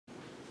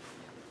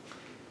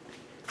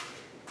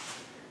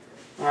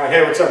All right,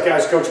 hey, what's up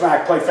guys? Coach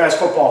Mac, Play Fast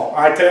Football.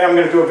 All right, today I'm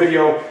going to do a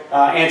video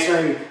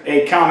answering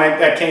a comment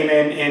that came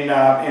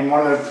in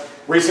one of the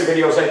recent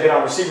videos I did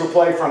on receiver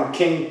play from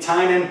King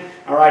Tynan.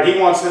 All right,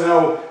 he wants to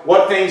know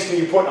what things can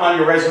you put on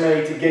your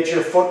resume to get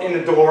your foot in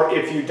the door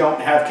if you don't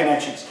have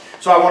connections.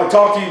 So I want to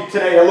talk to you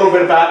today a little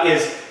bit about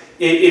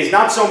is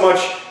not so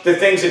much the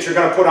things that you're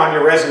going to put on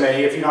your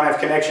resume if you don't have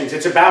connections.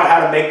 It's about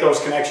how to make those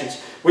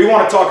connections. We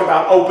want to talk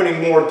about opening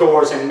more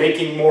doors and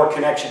making more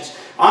connections.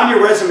 On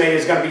your resume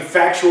is going to be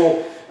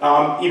factual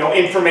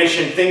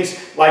information,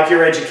 things like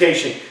your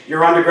education,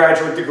 your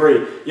undergraduate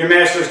degree, your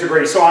master's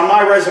degree. So on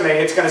my resume,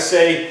 it's going to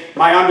say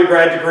my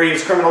undergrad degree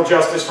is criminal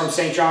justice from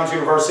St. John's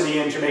University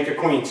in Jamaica,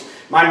 Queens.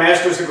 My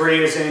master's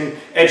degree is in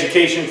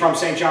education from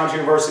St. John's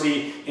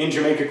University in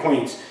Jamaica,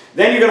 Queens.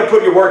 Then you're going to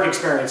put your work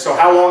experience, so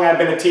how long I've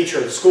been a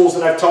teacher, the schools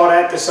that I've taught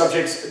at, the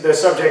subjects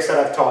that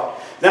I've taught.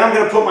 Then I'm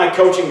going to put my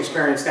coaching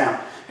experience down.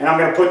 And I'm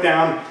going to put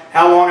down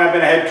how long I've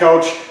been a head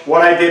coach,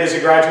 what I did as a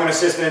graduate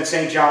assistant at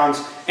St.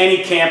 John's,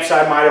 any camps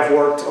I might have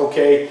worked,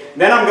 okay.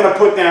 Then I'm going to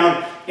put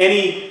down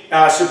any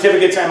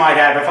certificates I might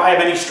have. If I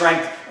have any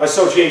strength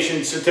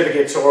association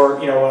certificates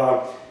or,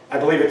 I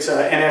believe it's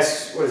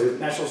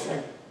National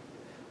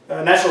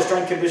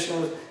Strength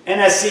Conditioning,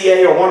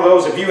 NSCA or one of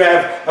those. If you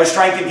have a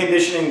strength and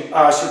conditioning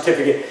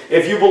certificate,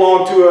 if you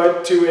belong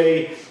to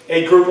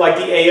a group like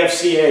the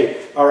AFCA,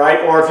 all right,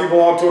 or if you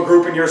belong to a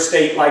group in your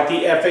state like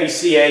the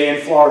FACA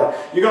in Florida,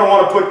 you're going to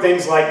want to put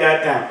things like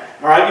that down,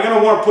 all right? You're going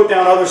to want to put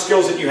down other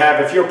skills that you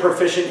have. If you're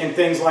proficient in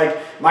things like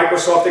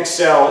Microsoft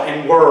Excel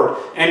and Word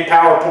and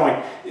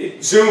PowerPoint,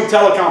 Zoom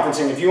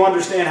teleconferencing, if you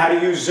understand how to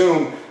use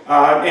Zoom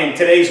in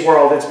today's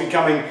world, it's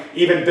becoming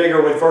even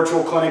bigger with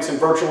virtual clinics and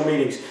virtual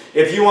meetings.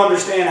 If you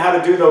understand how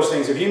to do those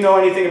things, if you know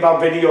anything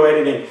about video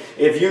editing,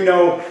 if you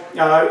know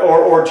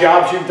or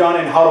jobs you've done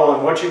in Huddle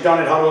and what you've done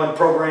at Huddle and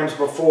programs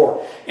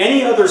before,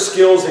 any other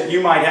skills that you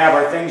might have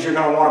are things you're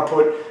going to want to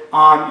put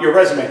on your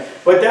resume.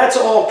 But that's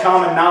all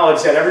common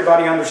knowledge that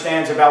everybody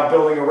understands about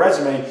building a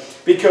resume,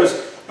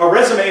 because a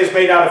resume is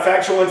made out of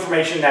factual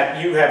information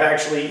that you have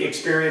actually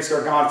experienced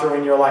or gone through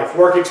in your life.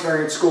 Work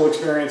experience, school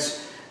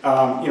experience,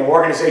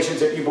 organizations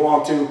that you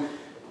belong to,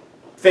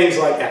 things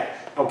like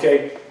that,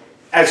 okay?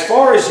 As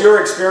far as your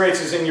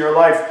experiences in your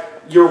life,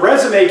 your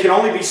resume can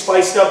only be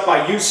spiced up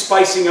by you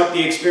spicing up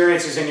the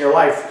experiences in your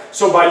life.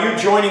 So by you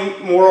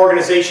joining more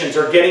organizations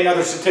or getting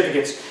other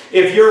certificates.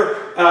 If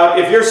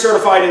you're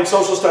certified in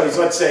social studies,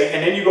 let's say,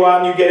 and then you go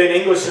out and you get an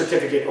English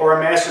certificate or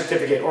a math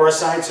certificate or a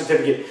science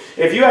certificate,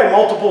 if you had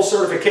multiple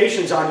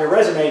certifications on your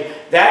resume,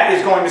 that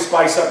is going to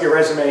spice up your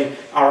resume,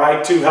 all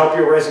right, to help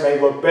your resume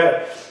look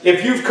better.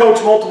 If you've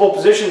coached multiple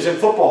positions in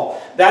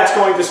football, that's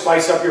going to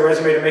spice up your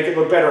resume to make it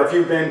look better. If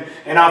you've been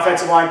an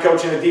offensive line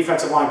coach and a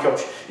defensive line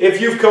coach.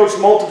 If you've coached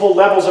multiple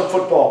levels of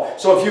football,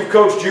 so if you've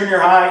coached junior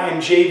high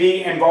and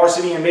JV and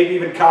varsity and maybe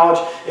even college,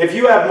 if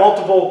you have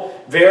multiple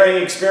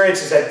varying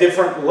experiences at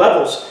different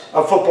levels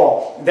of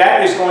football,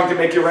 that is going to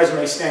make your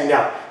resume stand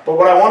out. But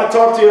what I want to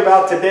talk to you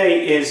about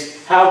today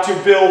is how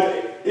to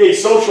build a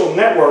social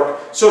network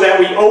so that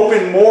we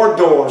open more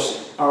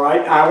doors, all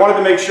right? I wanted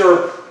to make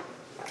sure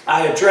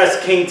I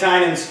addressed King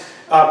Tynan's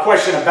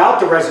question about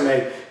the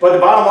resume, but the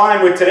bottom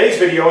line with today's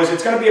video is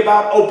it's going to be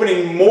about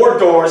opening more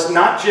doors,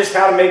 not just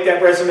how to make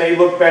that resume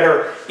look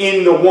better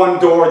in the one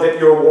door that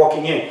you're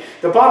walking in.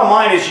 The bottom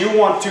line is you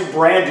want to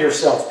brand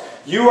yourself.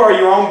 You are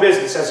your own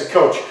business as a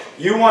coach.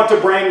 You want to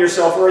brand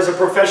yourself, or as a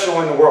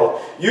professional in the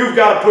world. You've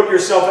got to put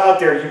yourself out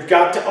there. You've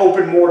got to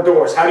open more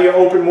doors. How do you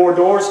open more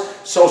doors?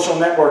 Social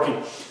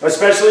networking.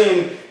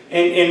 Especially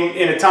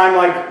in a time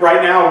like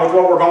right now with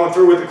what we're going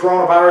through with the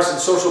coronavirus and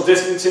social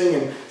distancing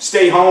and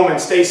stay home and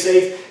stay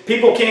safe.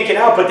 People can't get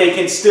out, but they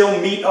can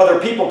still meet other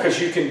people because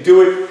you can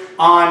do it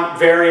on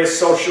various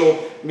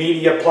social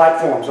media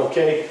platforms,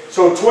 okay?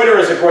 So Twitter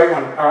is a great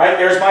one, all right?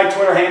 There's my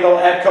Twitter handle,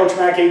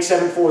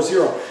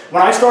 @CoachMac8740.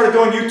 When I started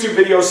doing YouTube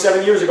videos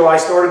 7 years ago, I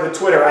started the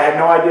Twitter. I had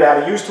no idea how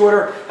to use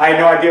Twitter. I had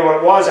no idea what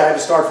it was. I had to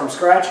start from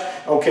scratch,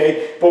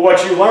 okay? But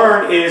what you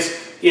learn is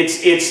it's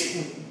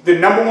the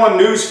 #1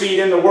 news feed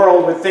in the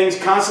world with things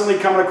constantly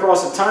coming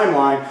across the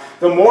timeline.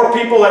 The more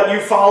people that you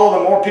follow,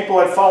 the more people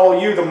that follow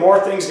you, the more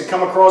things that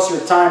come across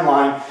your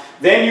timeline.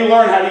 Then you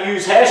learn how to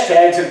use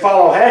hashtags and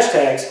follow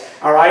hashtags,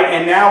 all right?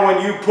 And now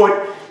when you put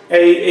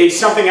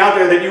something out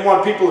there that you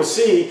want people to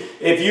see,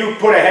 if you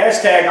put a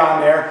hashtag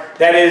on there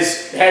that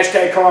is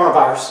hashtag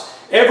coronavirus,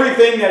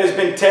 everything that has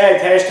been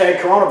tagged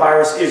hashtag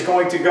coronavirus is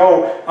going to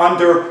go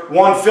under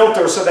one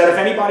filter so that if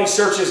anybody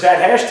searches that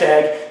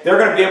hashtag, they're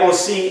going to be able to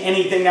see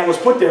anything that was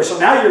put there. So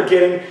now you're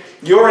getting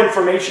your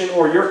information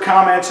or your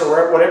comments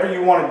or whatever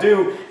you want to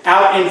do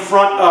out in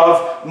front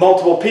of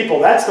multiple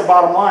people. That's the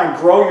bottom line.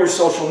 Grow your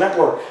social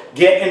network.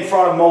 Get in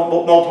front of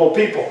multiple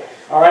people.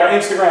 All right,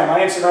 Instagram. My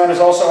Instagram is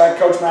also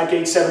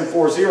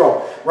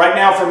 @CoachMac8740. Right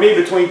now, for me,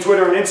 between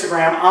Twitter and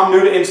Instagram, I'm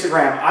new to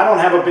Instagram. I don't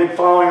have a big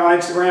following on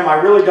Instagram. I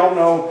really don't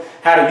know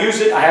how to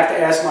use it. I have to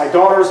ask my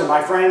daughters and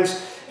my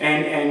friends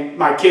and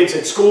my kids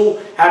at school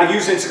how to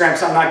use Instagram,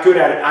 so I'm not good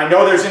at it. I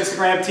know there's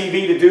Instagram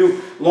TV to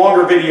do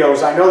longer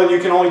videos. I know that you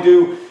can only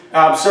do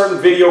certain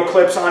video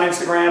clips on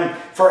Instagram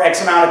for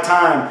X amount of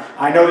time.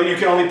 I know that you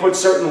can only put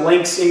certain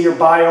links in your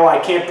bio. I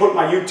can't put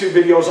my YouTube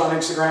videos on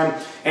Instagram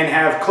and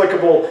have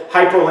clickable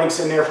hyperlinks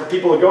in there for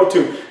people to go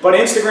to. But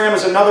Instagram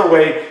is another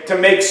way to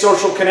make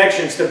social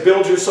connections, to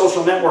build your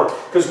social network.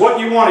 Because what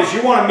you want is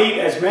you want to meet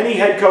as many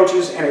head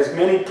coaches and as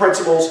many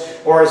principals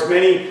or as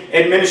many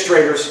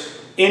administrators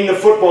in the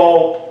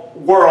football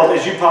world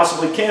as you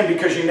possibly can,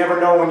 because you never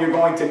know when you're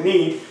going to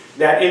need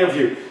that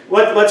interview.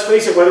 Let's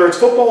face it, whether it's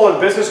football or the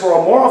business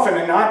world, more often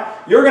than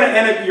not, you're going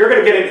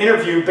to get an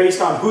interview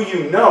based on who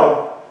you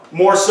know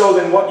more so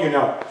than what you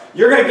know.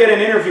 You're going to get an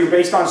interview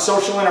based on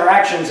social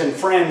interactions and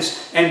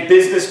friends and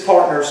business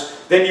partners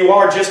than you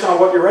are just on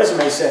what your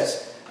resume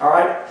says. All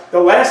right? The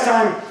last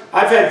time,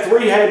 I've had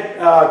 3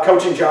 head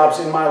coaching jobs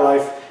in my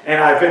life, and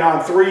I've been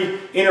on 3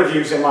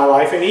 interviews in my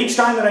life, and each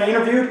time that I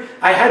interviewed,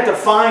 I had to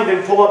find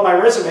and pull up my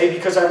resume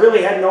because I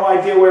really had no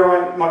idea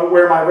where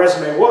my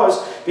resume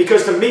was,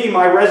 because to me,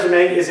 my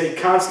resume is a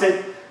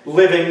constant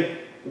living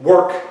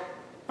work,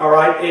 all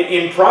right,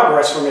 in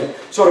progress for me.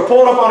 So to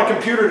pull it up on a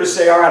computer to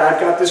say, all right, I've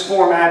got this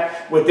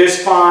format with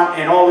this font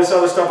and all this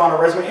other stuff on a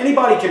resume,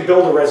 anybody can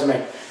build a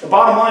resume. The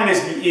bottom line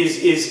is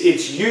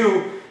it's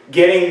you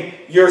getting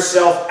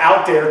yourself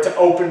out there to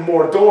open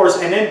more doors,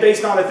 and then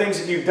based on the things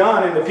that you've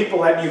done and the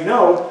people that you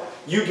know,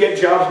 you get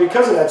jobs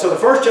because of that. So the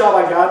first job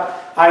I got,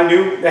 I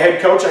knew the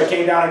head coach. I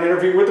came down and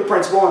interviewed with the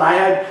principal, and I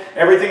had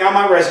everything on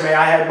my resume.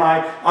 I had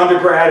my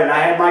undergrad, and I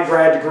had my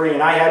grad degree,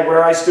 and I had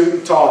where I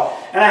student taught,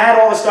 and I had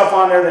all the stuff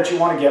on there that you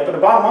want to get. But the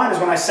bottom line is,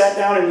 when I sat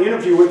down in the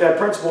interview with that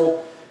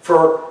principal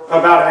for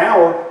about an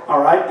hour,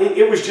 all right,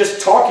 it was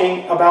just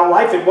talking about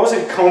life. It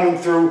wasn't combing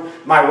through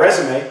my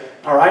resume.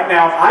 All right,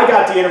 now I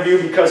got the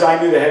interview because I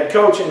knew the head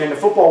coach, and in the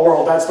football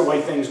world, that's the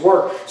way things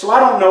work. So I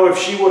don't know if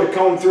she would have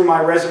combed through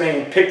my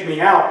resume and picked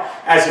me out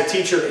as a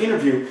teacher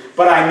interview,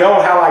 but I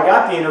know how I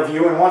got the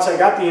interview, and once I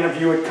got the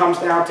interview, it comes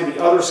down to the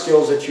other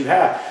skills that you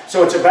have.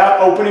 So it's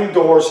about opening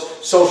doors,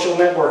 social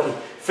networking.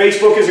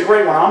 Facebook is a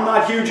great one. I'm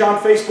not huge on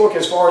Facebook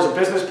as far as a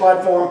business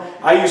platform.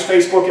 I use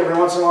Facebook every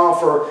once in a while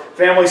for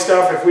family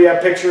stuff. If we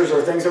have pictures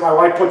or things that my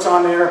wife puts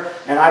on there,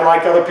 and I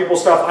like other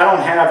people's stuff, I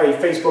don't have a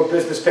Facebook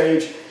business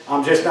page.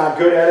 I'm just not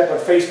good at it,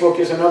 but Facebook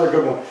is another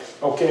good one,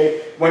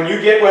 okay? When you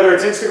get, whether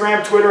it's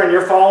Instagram, Twitter, and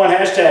you're following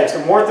hashtags,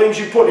 the more things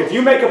you put, if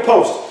you make a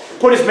post,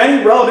 put as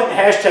many relevant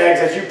hashtags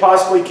as you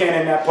possibly can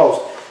in that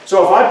post.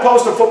 So if I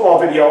post a football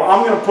video,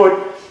 I'm going to put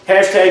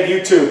hashtag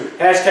YouTube,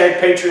 hashtag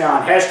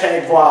Patreon,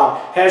 hashtag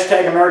vlog,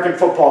 hashtag American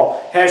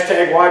football,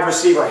 hashtag wide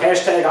receiver,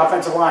 hashtag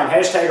offensive line,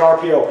 hashtag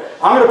RPO.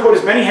 I'm going to put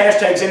as many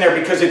hashtags in there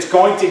because it's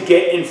going to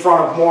get in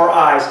front of more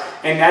eyes,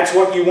 and that's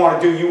what you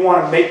want to do. You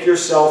want to make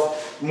yourself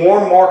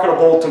more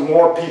marketable to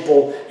more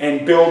people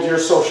and build your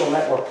social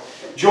network.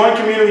 Join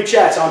community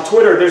chats on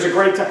Twitter. There's a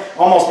great time.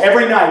 Almost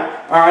every night,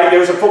 all right,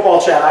 there's a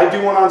football chat. I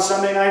do one on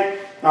Sunday night,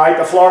 all right,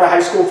 the Florida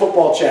High School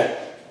football chat.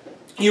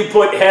 You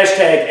put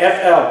hashtag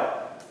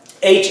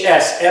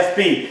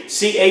FLHSFB,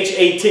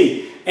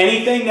 CHAT.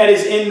 Anything that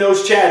is in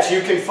those chats, you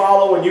can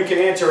follow and you can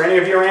answer any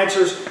of your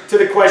answers to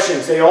the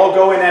questions. They all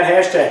go in that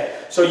hashtag.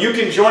 So you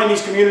can join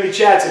these community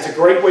chats. It's a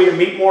great way to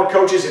meet more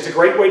coaches. It's a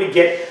great way to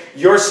get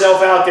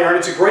yourself out there, and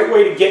it's a great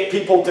way to get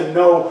people to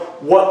know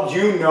what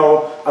you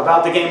know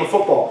about the game of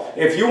football.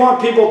 If you want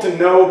people to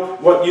know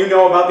what you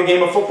know about the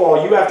game of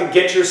football, you have to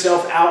get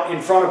yourself out in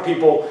front of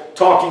people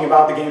talking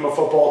about the game of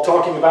football,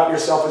 talking about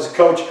yourself as a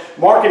coach,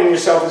 marketing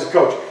yourself as a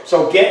coach.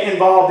 So get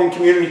involved in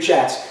community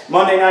chats.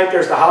 Monday night,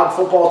 there's the Hog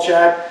football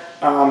chat.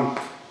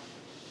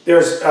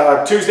 There's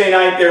Tuesday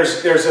night,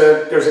 there's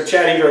a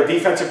chat, either a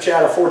defensive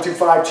chat, a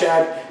 425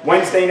 chat.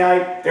 Wednesday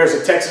night, there's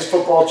a Texas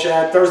football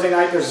chat. Thursday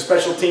night, there's a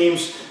special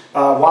teams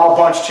Wild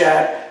Bunch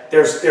chat.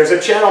 There's a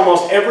chat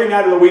almost every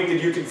night of the week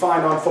that you can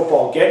find on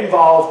football. Get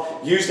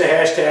involved, use the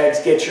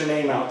hashtags, get your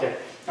name out there.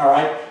 All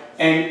right?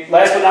 And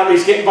last but not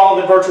least, get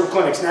involved in virtual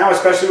clinics. Now,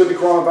 especially with the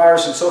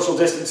coronavirus and social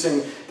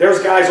distancing,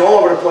 there's guys all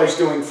over the place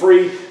doing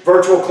free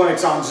virtual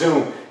clinics on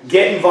Zoom.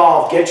 Get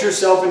involved. Get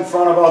yourself in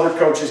front of other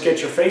coaches.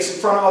 Get your face in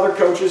front of other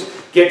coaches.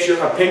 Get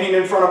your opinion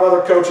in front of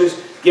other coaches.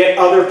 Get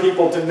other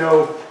people to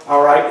know,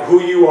 all right,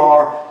 who you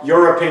are,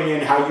 your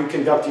opinion, how you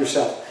conduct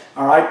yourself.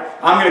 All right?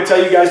 I'm going to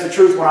tell you guys the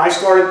truth. When I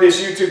started this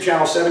YouTube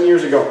channel 7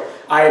 years ago,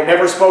 I had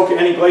never spoken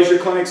any Glacier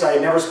clinics. I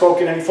had never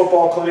spoken any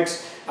football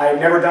clinics. I had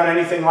never done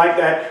anything like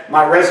that.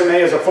 My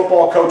resume as a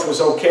football coach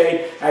was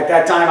okay. At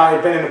that time, I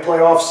had been in the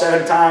playoffs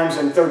 7 times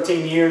in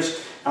 13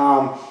 years.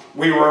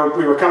 We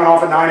were coming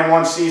off a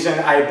 9-1 season.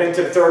 I had been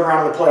to the 3rd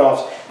round of the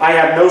playoffs. I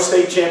have no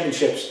state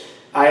championships.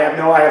 I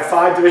have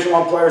 5 Division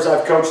I players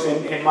I've coached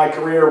in my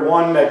career.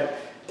 One that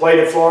played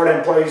at Florida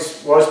and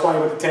was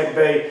playing with the Tampa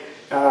Bay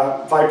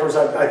Vipers.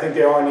 I think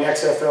they are in the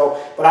XFL.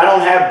 But I don't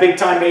have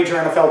big-time major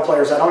NFL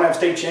players. I don't have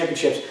state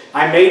championships.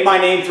 I made my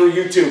name through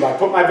YouTube. I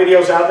put my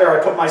videos out there.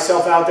 I put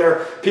myself out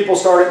there. People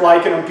started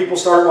liking them. People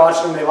started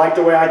watching them. They liked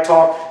the way I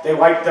talk. They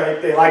liked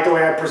the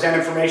way I present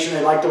information.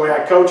 They liked the way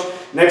I coach.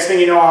 Next thing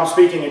you know, I'm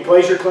speaking at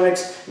Glacier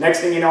clinics. Next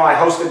thing you know, I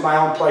hosted my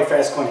own Play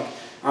Fast clinic.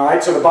 All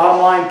right, so the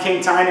bottom line,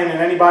 King Tynan and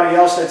anybody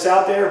else that's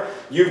out there,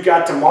 you've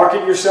got to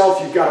market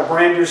yourself, you've got to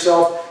brand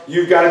yourself,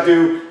 you've got to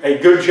do a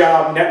good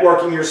job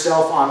networking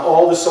yourself on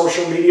all the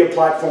social media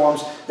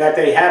platforms that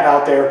they have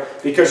out there,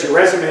 because your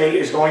resume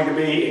is going to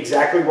be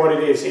exactly what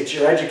it is. It's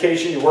your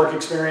education, your work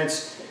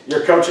experience,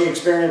 your coaching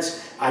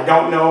experience. I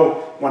don't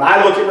know, when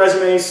I look at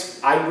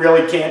resumes, I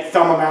really can't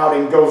thumb them out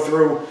and go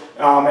through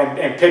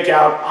and pick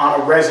out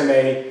on a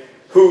resume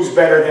who's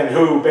better than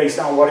who based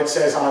on what it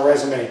says on a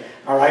resume.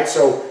 All right,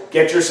 so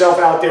get yourself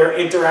out there,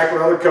 interact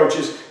with other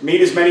coaches,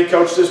 meet as many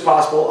coaches as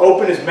possible,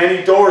 open as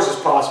many doors as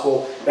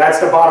possible. That's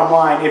the bottom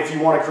line if you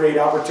want to create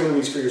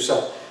opportunities for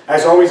yourself.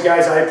 As always,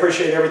 guys, I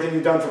appreciate everything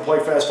you've done for Play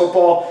Fast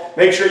Football.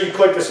 Make sure you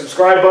click the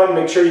subscribe button.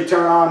 Make sure you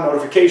turn on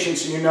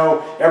notifications so you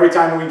know every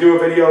time we do a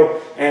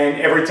video, and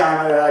every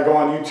time that I go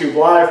on YouTube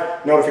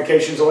Live,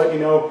 notifications will let you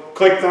know.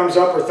 Click thumbs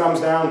up or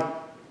thumbs down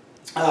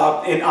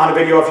on a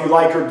video if you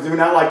like or do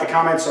not like the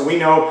comments, so we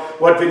know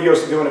what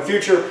videos to do in the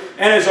future.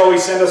 And as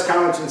always, send us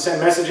comments and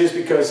send messages,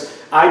 because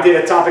I did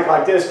a topic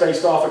like this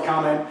based off a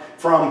comment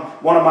from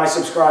one of my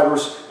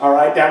subscribers, all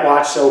right, that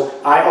watch. So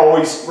I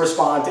always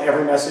respond to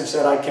every message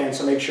that I can,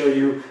 so make sure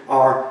you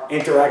are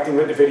interacting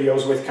with the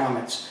videos with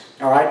comments.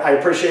 All right, I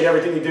appreciate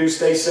everything you do.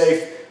 Stay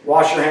safe,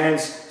 wash your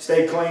hands,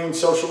 stay clean,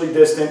 socially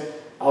distant.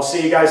 I'll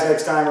see you guys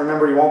next time.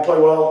 Remember, you won't play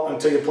well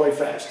until you play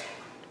fast.